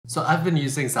So I've been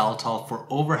using Xylitol for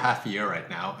over half a year right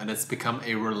now, and it's become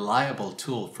a reliable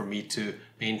tool for me to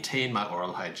maintain my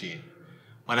oral hygiene.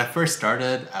 When I first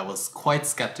started, I was quite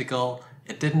skeptical.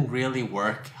 It didn't really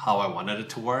work how I wanted it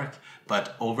to work,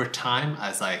 but over time,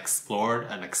 as I explored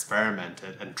and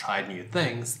experimented and tried new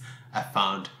things, I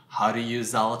found how to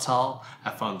use Xylitol,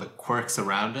 I found the quirks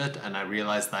around it, and I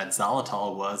realized that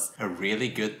Xylitol was a really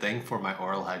good thing for my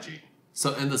oral hygiene.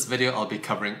 So in this video, I'll be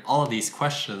covering all of these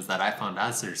questions that I found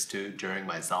answers to during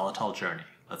my Xylitol journey.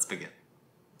 Let's begin.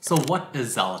 So what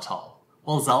is Xylitol?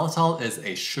 Well, Xylitol is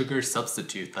a sugar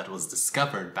substitute that was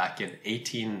discovered back in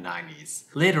 1890s.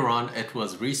 Later on, it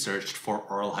was researched for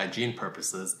oral hygiene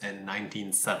purposes in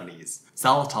 1970s.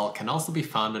 Xylitol can also be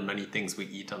found in many things we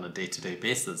eat on a day-to-day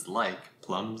basis like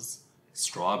plums,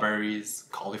 strawberries,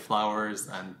 cauliflowers,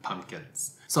 and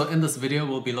pumpkins. So in this video,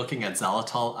 we'll be looking at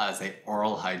Xylitol as an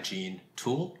oral hygiene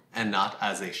tool and not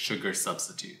as a sugar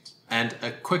substitute. And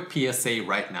a quick PSA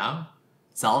right now,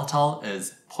 Xylitol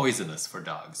is poisonous for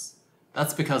dogs.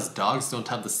 That's because dogs don't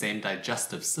have the same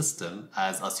digestive system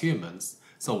as us humans,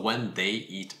 so when they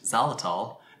eat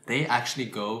Xylitol, they actually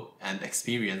go and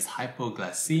experience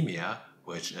hypoglycemia,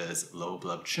 which is low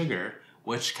blood sugar,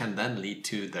 which can then lead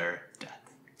to their death.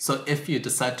 So if you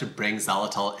decide to bring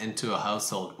Xylitol into a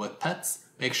household with pets,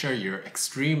 make sure you're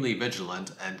extremely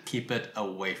vigilant and keep it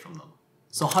away from them.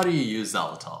 So how do you use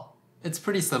Xylitol? It's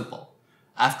pretty simple.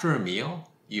 After a meal,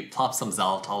 you plop some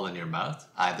Xylitol in your mouth,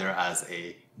 either as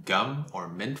a gum or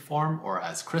mint form or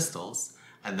as crystals,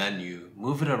 and then you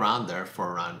move it around there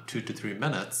for around 2 to 3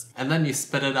 minutes, and then you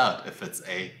spit it out if it's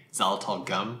a Xylitol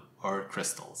gum or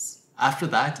crystals. After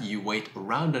that, you wait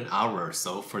around an hour or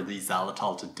so for the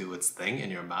Xylitol to do its thing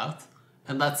in your mouth,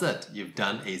 and that's it. You've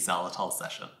done a Xylitol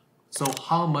session. So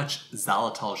how much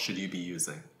Xylitol should you be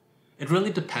using? It really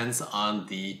depends on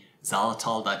the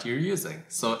Xylitol that you're using.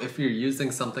 So if you're using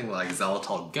something like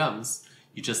Xylitol gums,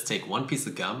 you just take one piece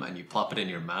of gum and you plop it in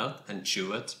your mouth and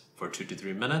chew it for 2 to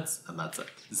 3 minutes, and that's it.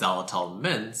 Xylitol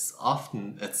mints,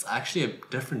 often it's actually a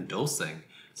different dosing.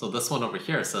 So this one over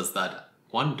here says that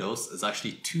one dose is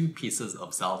actually 2 pieces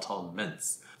of Xylitol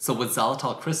mints. So with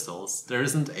Xylitol crystals, there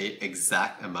isn't an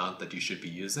exact amount that you should be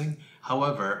using.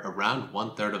 However, around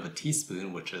 1/3 of a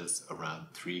teaspoon, which is around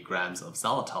 3 grams of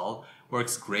Xylitol,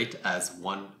 works great as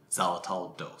 1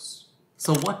 Xylitol dose.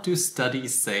 So what do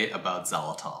studies say about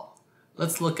Xylitol?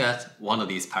 Let's look at one of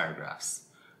these paragraphs.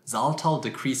 Xylitol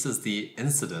decreases the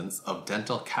incidence of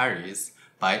dental caries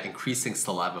by increasing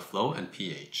saliva flow and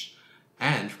pH,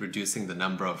 and reducing the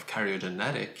number of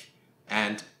karyogenetic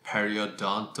and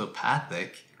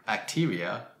periodontopathic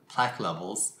bacteria, plaque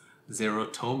levels,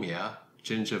 xerotomia,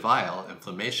 gingival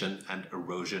inflammation, and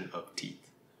erosion of teeth.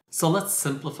 So let's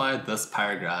simplify this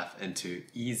paragraph into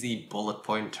easy bullet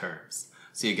point terms.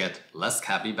 So you get less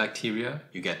cavity bacteria,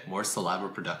 you get more saliva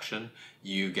production,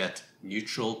 you get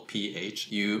neutral pH,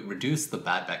 you reduce the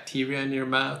bad bacteria in your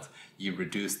mouth, you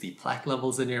reduce the plaque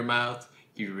levels in your mouth,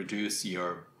 you reduce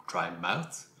your dry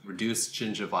mouth, reduce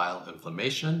gingival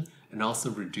inflammation, and also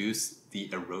reduce the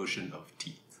erosion of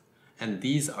teeth. And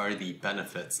these are the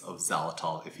benefits of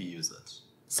Xylitol if you use it.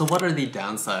 So what are the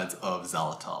downsides of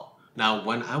Xylitol? Now,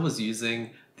 when I was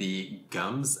using the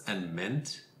gums and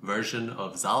mint version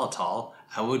of Xylitol,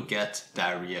 I would get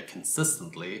diarrhea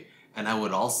consistently, and I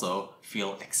would also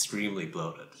feel extremely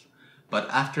bloated. But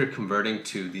after converting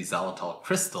to the Xylitol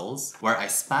crystals, where I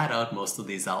spat out most of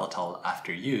the Xylitol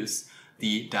after use,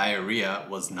 the diarrhea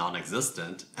was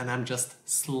non-existent, and I'm just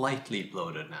slightly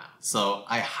bloated now. So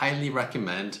I highly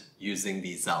recommend using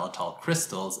the Xylitol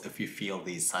crystals if you feel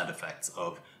these side effects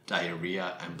of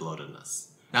diarrhea and bloatedness.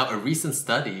 Now, a recent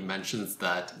study mentions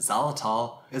that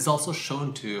Xylitol is also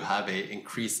shown to have an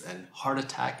increase in heart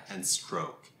attack and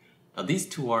stroke. Now, these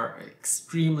two are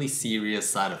extremely serious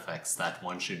side effects that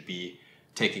one should be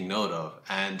taking note of,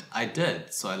 and I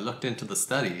did. So I looked into the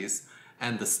studies,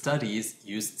 and the studies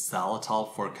used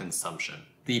Xylitol for consumption.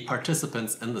 The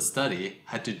participants in the study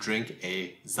had to drink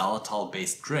a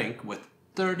Xylitol-based drink with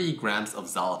 30 grams of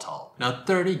Xylitol. Now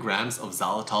 30 grams of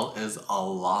Xylitol is a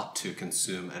lot to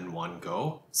consume in one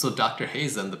go. So Dr.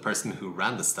 Hazen, the person who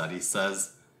ran the study,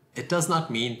 says, "It does not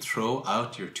mean throw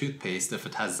out your toothpaste if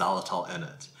it has Xylitol in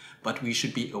it, but we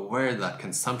should be aware that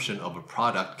consumption of a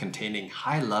product containing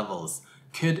high levels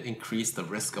could increase the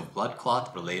risk of blood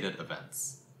clot related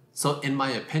events." So in my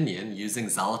opinion, using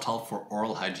Xylitol for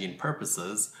oral hygiene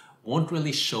purposes won't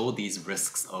really show these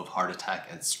risks of heart attack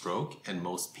and stroke in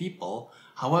most people.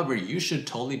 However, you should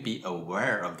totally be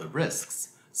aware of the risks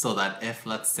so that if,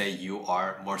 let's say, you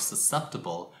are more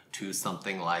susceptible to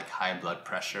something like high blood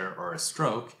pressure or a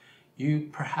stroke, you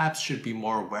perhaps should be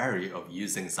more wary of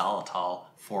using xylitol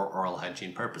for oral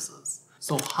hygiene purposes.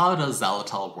 So how does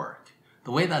xylitol work?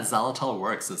 The way that xylitol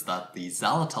works is that the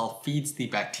xylitol feeds the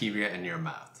bacteria in your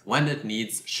mouth. When it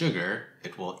needs sugar,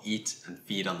 it will eat and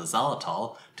feed on the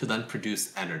xylitol to then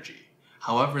produce energy.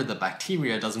 However, the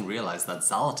bacteria doesn't realize that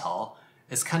xylitol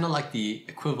is kind of like the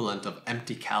equivalent of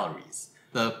empty calories.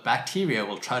 The bacteria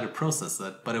will try to process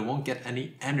it, but it won't get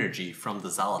any energy from the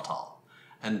xylitol.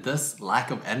 And this lack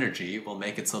of energy will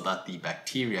make it so that the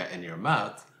bacteria in your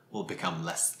mouth will become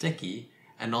less sticky,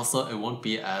 and also it won't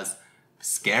be as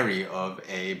scary of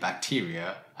a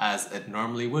bacteria as it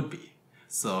normally would be.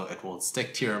 So it won't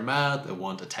stick to your mouth, it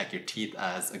won't attack your teeth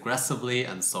as aggressively,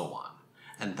 and so on.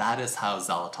 And that is how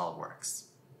xylitol works.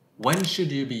 When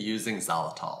should you be using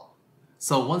xylitol?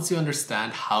 So once you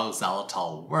understand how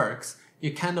xylitol works,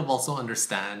 you kind of also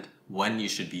understand when you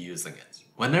should be using it.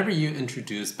 Whenever you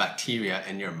introduce bacteria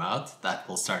in your mouth that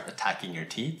will start attacking your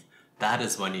teeth, that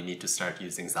is when you need to start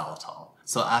using xylitol.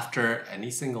 So after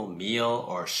any single meal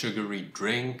or sugary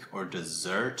drink or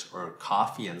dessert or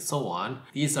coffee and so on,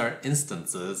 these are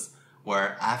instances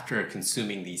where after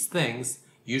consuming these things,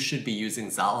 you should be using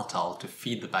xylitol to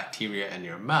feed the bacteria in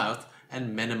your mouth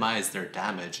and minimize their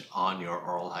damage on your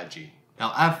oral hygiene.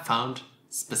 Now, I've found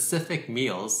specific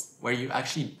meals where you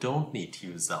actually don't need to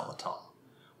use xylitol.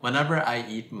 Whenever I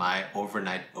eat my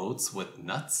overnight oats with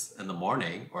nuts in the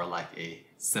morning or like a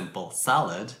simple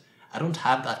salad, I don't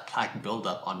have that plaque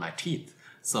buildup on my teeth.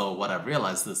 So what I've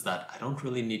realized is that I don't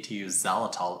really need to use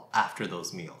xylitol after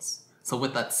those meals. So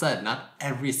with that said, not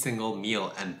every single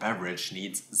meal and beverage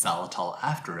needs xylitol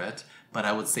after it, but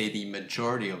I would say the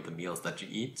majority of the meals that you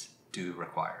eat do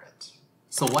require it.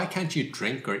 So why can't you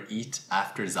drink or eat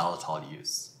after xylitol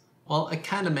use? Well, it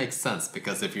kind of makes sense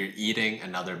because if you're eating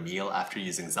another meal after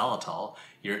using xylitol,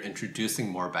 you're introducing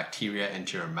more bacteria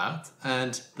into your mouth,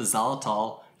 and the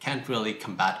xylitol can't really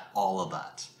combat all of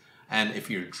that. And if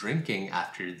you're drinking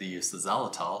after the use of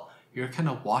xylitol, you're kind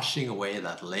of washing away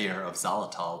that layer of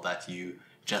xylitol that you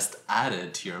just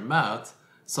added to your mouth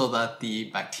so that the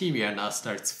bacteria now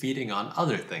starts feeding on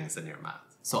other things in your mouth.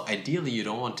 So ideally, you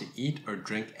don't want to eat or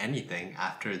drink anything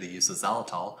after the use of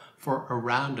xylitol for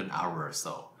around an hour or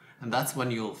so. And that's when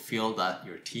you'll feel that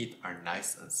your teeth are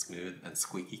nice and smooth and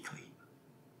squeaky clean.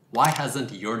 Why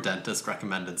hasn't your dentist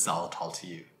recommended xylitol to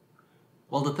you?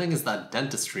 Well, the thing is that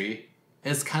dentistry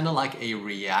is kind of like a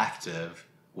reactive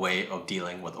way of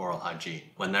dealing with oral hygiene.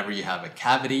 Whenever you have a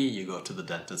cavity, you go to the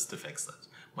dentist to fix it.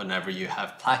 Whenever you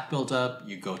have plaque buildup,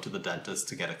 you go to the dentist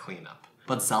to get a cleanup.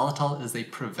 But xylitol is a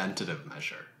preventative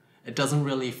measure. It doesn't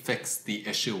really fix the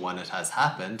issue when it has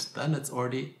happened, then it's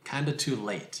already kind of too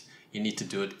late. You need to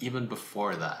do it even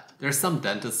before that. There's some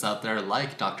dentists out there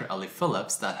like Dr. Ellie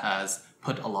Phillips that has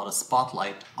put a lot of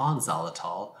spotlight on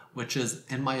xylitol, which is,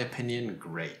 in my opinion,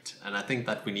 great. And I think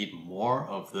that we need more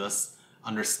of this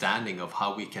understanding of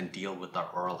how we can deal with our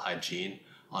oral hygiene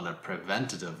on a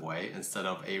preventative way instead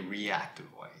of a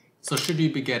reactive way. So should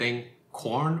you be getting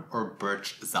corn or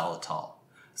birch xylitol?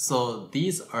 So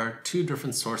these are two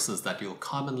different sources that you'll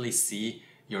commonly see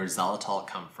your xylitol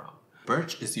come from.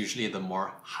 Birch is usually the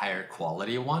more higher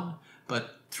quality one,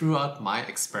 but throughout my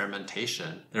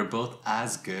experimentation, they're both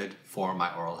as good for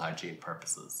my oral hygiene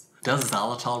purposes. Does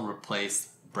xylitol replace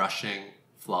brushing,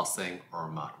 flossing, or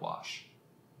mouthwash?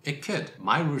 It could.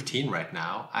 My routine right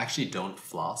now, I actually don't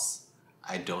floss,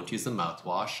 I don't use a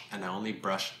mouthwash, and I only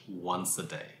brush once a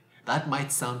day. That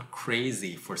might sound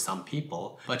crazy for some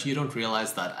people, but you don't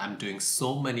realize that I'm doing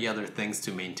so many other things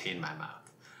to maintain my mouth.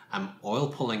 I'm oil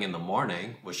pulling in the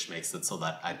morning, which makes it so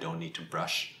that I don't need to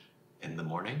brush in the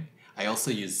morning. I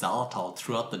also use xylitol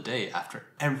throughout the day after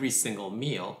every single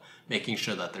meal, making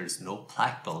sure that there's no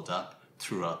plaque buildup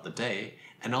throughout the day,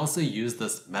 and also use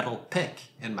this metal pick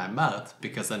in my mouth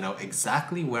because I know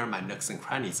exactly where my nooks and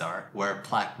crannies are, where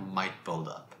plaque might build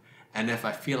up. And if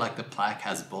I feel like the plaque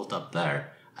has built up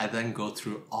there, I then go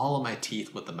through all of my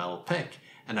teeth with the metal pick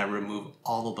and I remove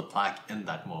all of the plaque in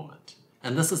that moment.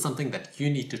 And this is something that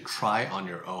you need to try on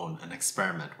your own and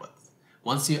experiment with.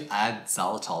 Once you add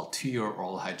xylitol to your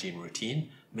oral hygiene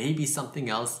routine, maybe something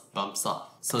else bumps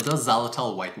off. So does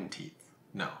xylitol whiten teeth?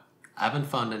 No. I haven't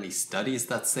found any studies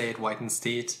that say it whitens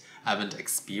teeth. I haven't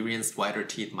experienced whiter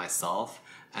teeth myself.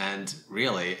 And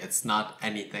really, it's not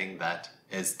anything that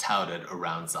is touted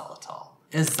around xylitol.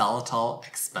 Is xylitol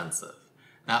expensive?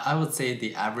 Now, I would say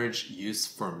the average use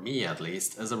for me at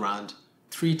least is around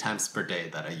 3 times per day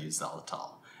that I use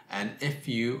xylitol. And if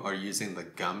you are using the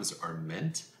gums or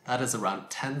mint, that is around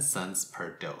 10 cents per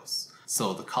dose.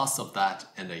 So the cost of that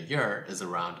in a year is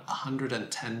around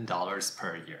 $110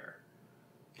 per year.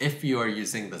 If you are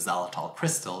using the xylitol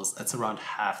crystals, it's around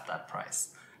half that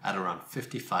price, at around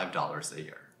 $55 a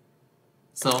year.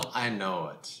 So I know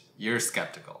it. You're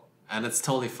skeptical. And it's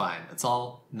totally fine. It's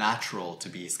all natural to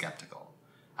be skeptical.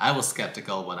 I was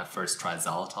skeptical when I first tried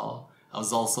xylitol. I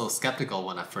was also skeptical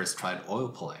when I first tried oil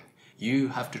pulling. You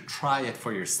have to try it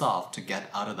for yourself to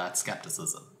get out of that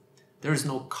skepticism. There is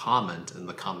no comment in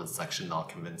the comment section that'll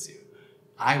convince you.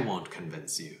 I won't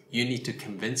convince you. You need to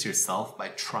convince yourself by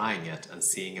trying it and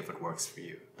seeing if it works for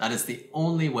you. That is the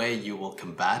only way you will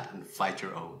combat and fight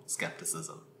your own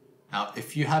skepticism. Now,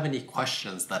 if you have any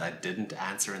questions that I didn't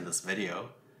answer in this video,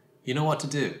 you know what to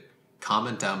do.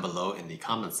 Comment down below in the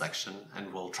comment section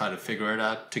and we'll try to figure it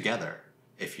out together.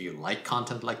 If you like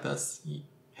content like this,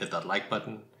 hit that like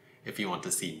button. If you want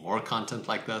to see more content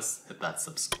like this, hit that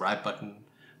subscribe button.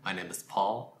 My name is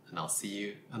Paul, and I'll see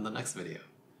you in the next video.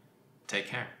 Take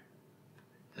care.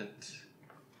 And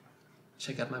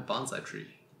check out my bonsai tree.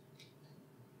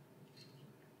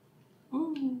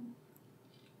 Ooh.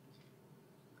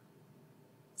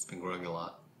 It's been growing a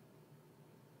lot.